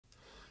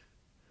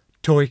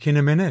TOEIC in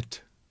a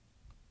minute.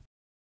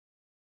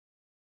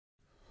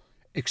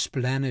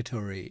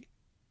 Explanatory.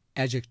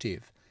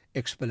 Adjective.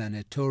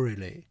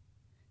 Explanatorily.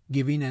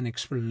 Giving an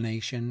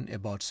explanation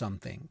about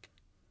something.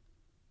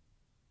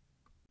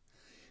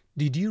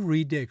 Did you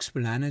read the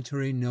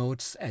explanatory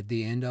notes at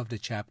the end of the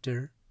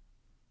chapter?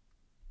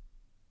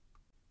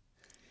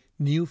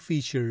 New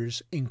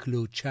features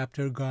include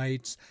chapter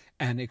guides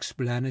and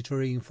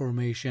explanatory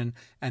information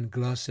and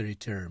glossary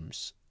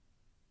terms.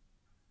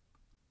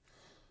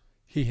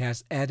 He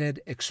has added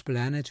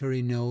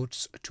explanatory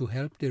notes to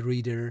help the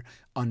reader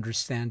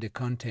understand the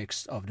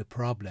context of the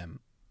problem.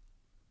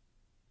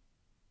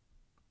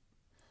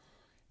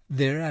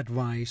 Their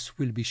advice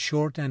will be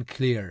short and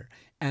clear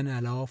and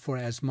allow for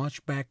as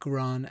much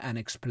background and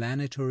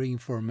explanatory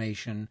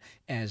information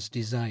as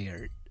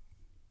desired.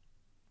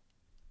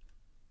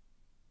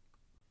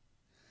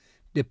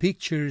 The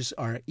pictures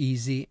are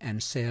easy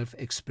and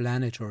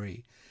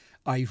self-explanatory.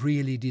 I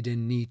really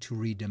didn't need to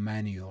read the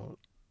manual.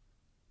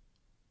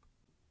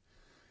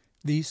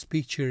 These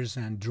pictures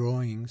and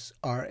drawings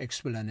are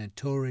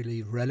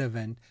explanatorily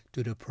relevant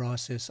to the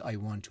process I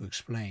want to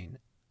explain.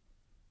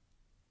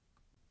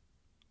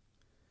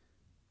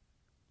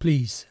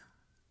 Please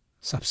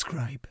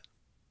subscribe.